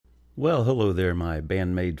Well, hello there, my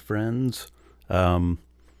Band-Maid friends.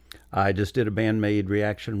 I just did a Band-Maid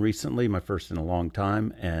reaction recently, my first in a long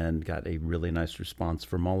time, and got a really nice response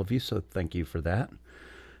from all of you, so thank you for that.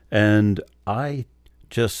 And I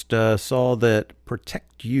just saw that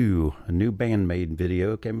Protect You, a new Band-Maid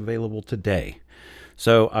video, came available today.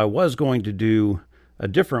 So I was going to do a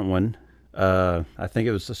different one. I think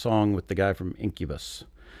it was the song with the guy from Incubus.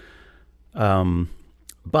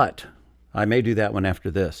 But I may do that one after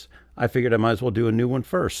this. I figured I might as well do a new one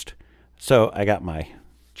first. So I got my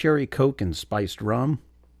cherry Coke and spiced rum,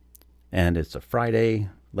 and it's a Friday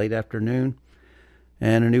late afternoon,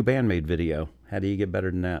 and a new Band-Maid video. How do you get better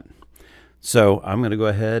than that? So I'm going to go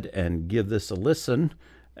ahead and give this a listen,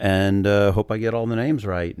 and hope I get all the names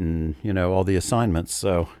right and, you know, all the assignments.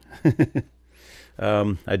 So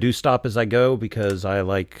I do stop as I go because I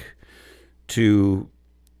like to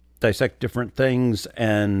dissect different things,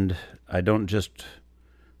 and I don't just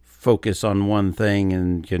focus on one thing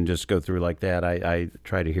and can just go through like that. I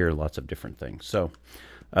try to hear lots of different things. So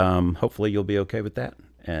hopefully you'll be okay with that,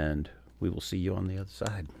 and we will see you on the other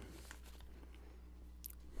side.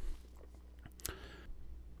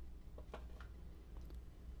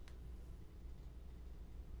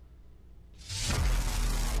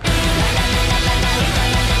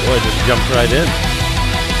 Boy, I just jumped right in.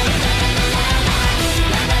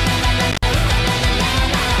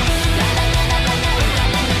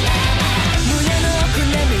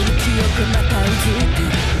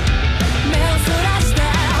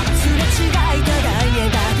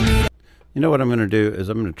 You know what I'm going to do is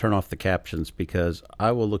I'm going to turn off the captions because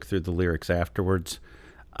I will look through the lyrics afterwards.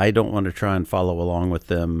 I don't want to try and follow along with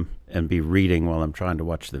them and be reading while I'm trying to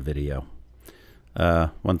watch the video.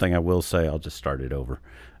 One thing I will say, I'll just start it over.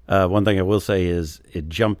 One thing I will say is it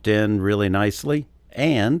jumped in really nicely,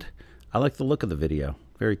 and I like the look of the video.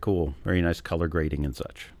 Very cool. Very nice color grading and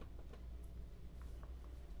such.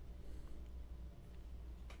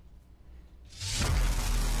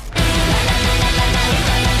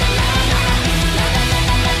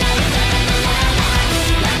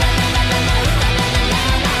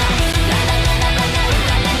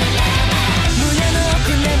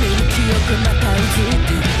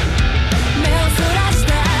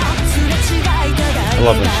 I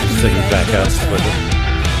love when she sings back up with it.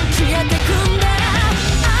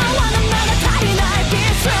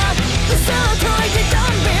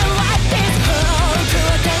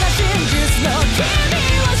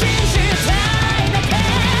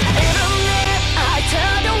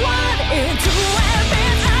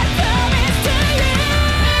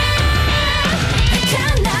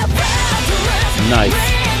 Nice.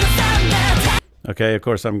 Okay, of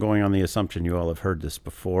course I'm going on the assumption you all have heard this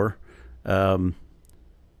before.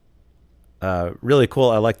 Really cool.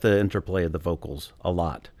 I like the interplay of the vocals a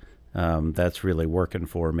lot. That's really working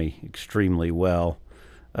for me extremely well.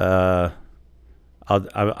 I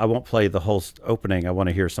won't play the whole opening. I want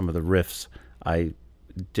to hear some of the riffs. I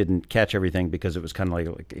didn't catch everything because it was kind of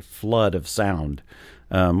like a flood of sound,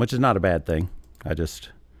 which is not a bad thing.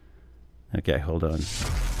 Okay, hold on.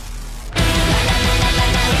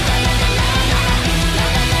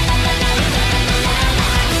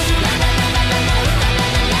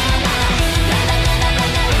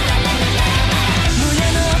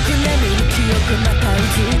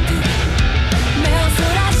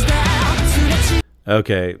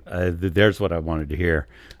 Okay, there's what I wanted to hear.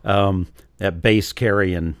 That bass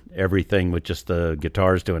carry and everything with just the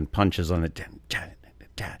guitars doing punches on it.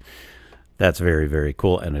 That's very, very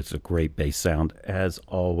cool, and it's a great bass sound, as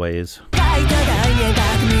always.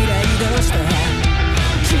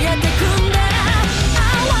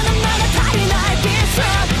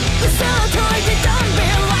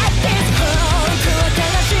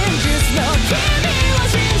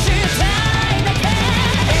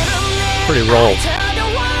 Pretty rolled.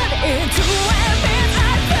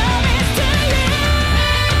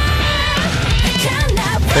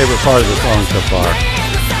 Favorite part of the song so far.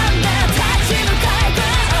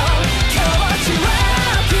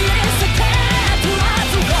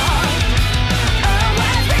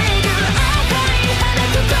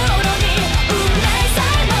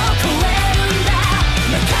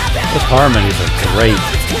 Those harmonies are great.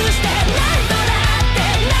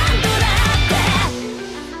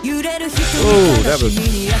 Oh, that was...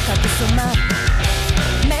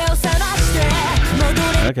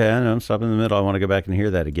 Okay, I know, I'm stopping in the middle. I want to go back and hear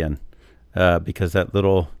that again. Because that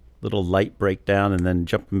little light breakdown and then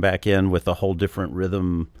jumping back in with a whole different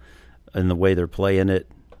rhythm and the way they're playing it.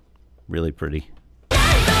 Really pretty.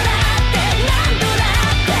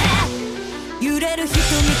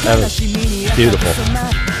 That was beautiful.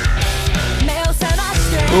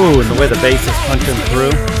 Ooh, and the way the bass is punching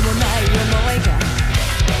through.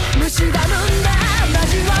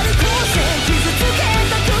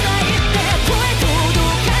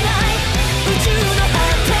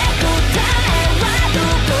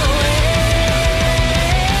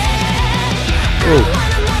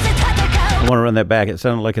 I want to run that back. It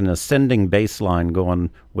sounded like an ascending bass line going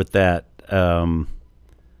with that. I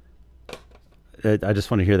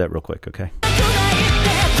just want to hear that real quick, okay?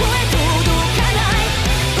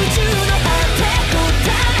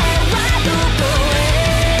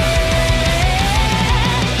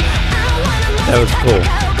 That was cool.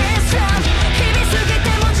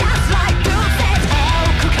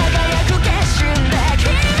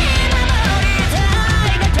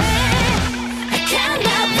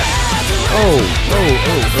 Oh.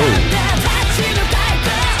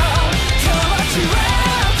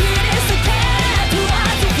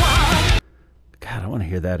 God, I want to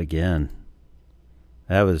hear that again.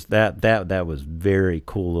 That was that was very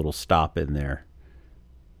cool little stop in there.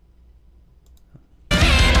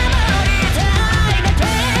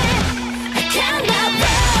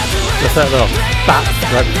 Just that little bop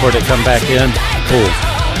right before they come back in. Cool.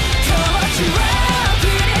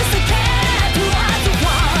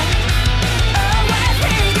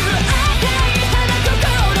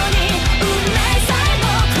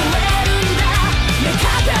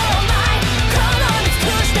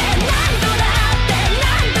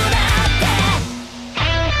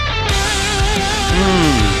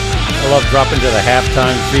 I love dropping to the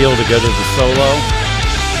halftime feel to go to the solo.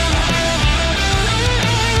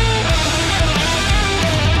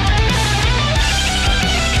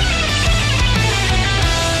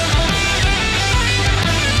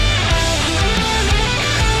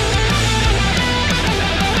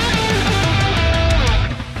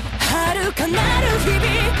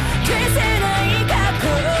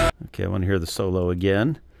 Okay, I want to hear the solo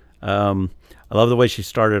again. I love the way she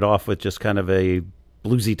started off with just kind of a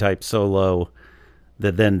bluesy type solo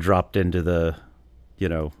that then dropped into the, you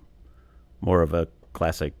know, more of a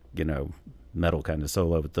classic, you know, metal kind of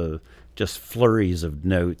solo with the just flurries of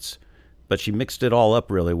notes. But she mixed it all up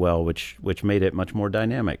really well, which made it much more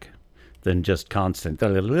dynamic than just constant, you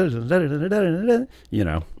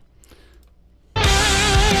know.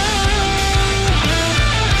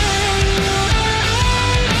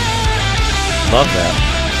 Love that.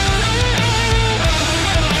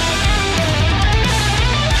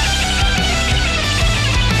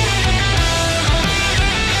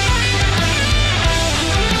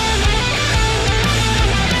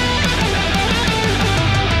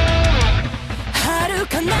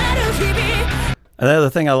 Another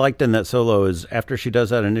thing I liked in that solo is after she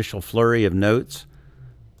does that initial flurry of notes,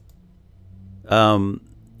 then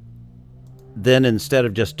instead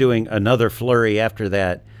of just doing another flurry after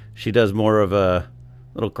that, she does more of a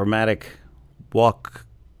little chromatic walk.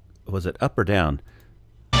 Was it up or down?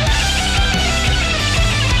 Goes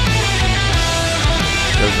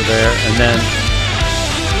to there, and then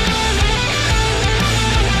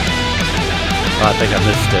I think I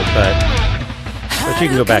missed it, but you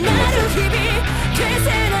can go back and listen.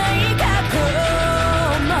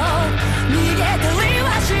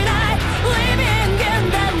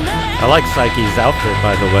 I like Psyche's outfit,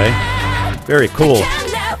 by the way. Very cool.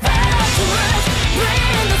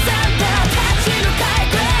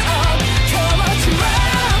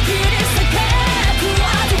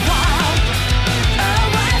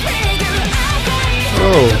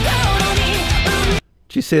 Oh.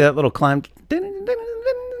 Did you see that little climb?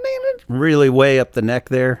 Really way up the neck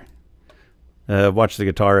there. Watch the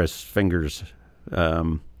guitarist's fingers,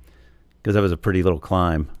 because that was a pretty little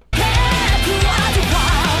climb.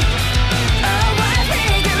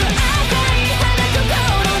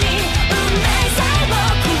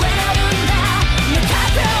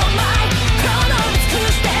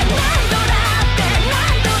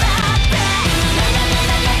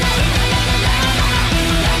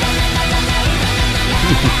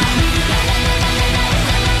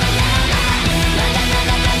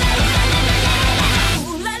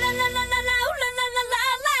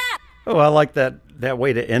 Oh, I like that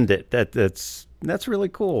way to end it. That's really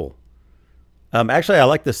cool. Actually, I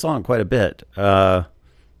like this song quite a bit. Now,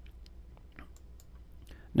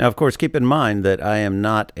 of course, keep in mind that I am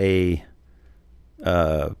not a,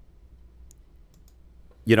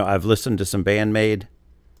 you know, I've listened to some Band-Maid,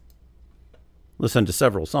 listened to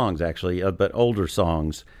several songs actually, but older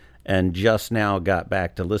songs, and just now got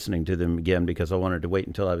back to listening to them again because I wanted to wait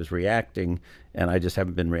until I was reacting, and I just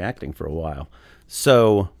haven't been reacting for a while.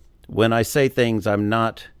 So when I say things, I'm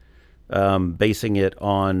not basing it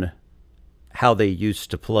on how they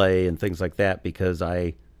used to play and things like that, because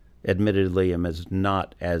I admittedly am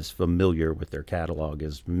not as familiar with their catalog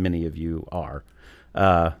as many of you are.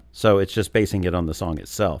 So it's just basing it on the song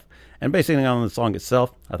itself. And basing it on the song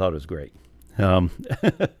itself, I thought it was great.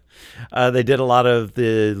 They did a lot of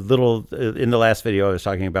the little, in the last video I was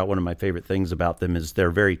talking about, one of my favorite things about them is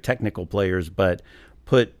they're very technical players, but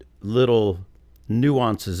put little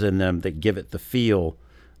nuances in them that give it the feel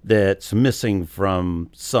that's missing from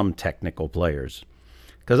some technical players.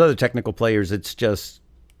 Because other technical players, it's just,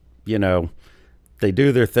 you know, they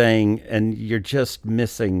do their thing and you're just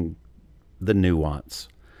missing the nuance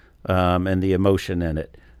and the emotion in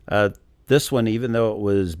it. This one, even though it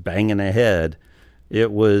was banging ahead,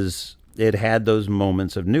 it had those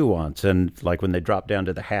moments of nuance, and like when they dropped down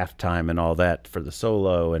to the halftime and all that for the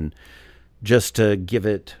solo, and just to give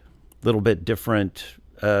it a little bit different,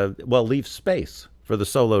 well, leave space for the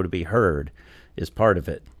solo to be heard is part of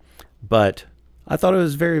it. But I thought it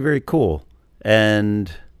was very, very cool. And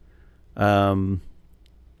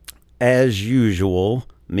as usual,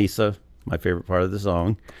 Misa, my favorite part of the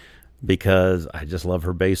song, because I just love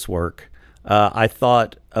her bass work. I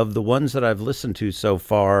thought of the ones that I've listened to so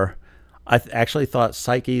far, I actually thought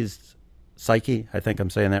Psyche, I think I'm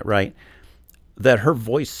saying that right, that her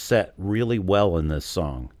voice set really well in this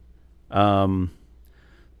song.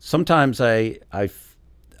 Sometimes I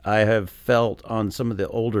have felt on some of the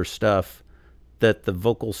older stuff that the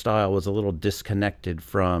vocal style was a little disconnected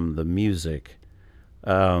from the music.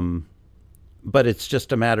 But it's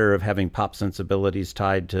just a matter of having pop sensibilities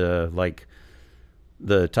tied to, like,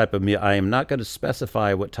 the type of I am not going to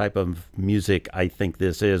specify what type of music I think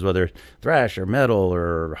this is, whether thrash or metal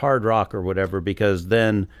or hard rock or whatever, because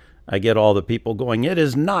then I get all the people going, it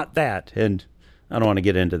is not that. And I don't want to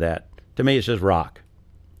get into that. To me, it's just rock.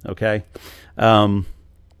 Okay. But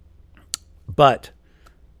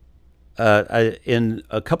in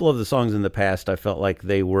a couple of the songs in the past, I felt like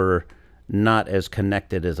they were not as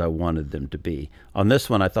connected as I wanted them to be. On this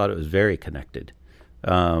one, I thought it was very connected.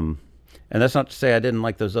 And that's not to say I didn't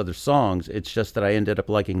like those other songs. It's just that I ended up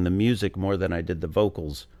liking the music more than I did the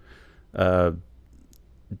vocals,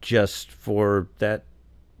 just for that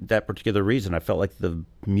particular reason. I felt like the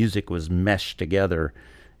music was meshed together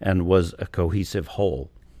and was a cohesive whole.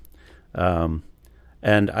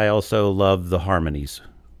 And I also love the harmonies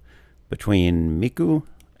between Miku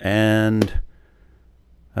and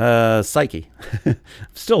Psyche. I'm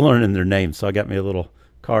still learning their names, so I got me a little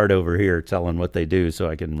card over here telling what they do so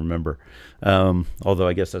I can remember. Although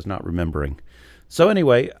I guess that's not remembering. So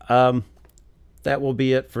anyway, that will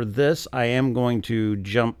be it for this. I am going to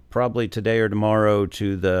jump probably today or tomorrow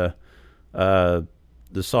to the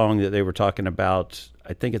song that they were talking about.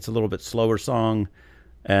 I think it's a little bit slower song,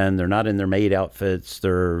 and they're not in their maid outfits.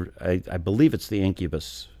 I believe it's the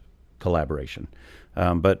Incubus collaboration.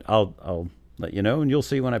 But I'll let you know, and you'll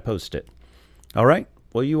see when I post it. All right.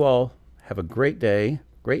 Well, you all have a great day,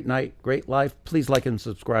 great night, great life. Please like and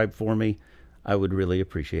subscribe for me. I would really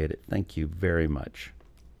appreciate it. Thank you very much.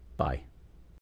 Bye.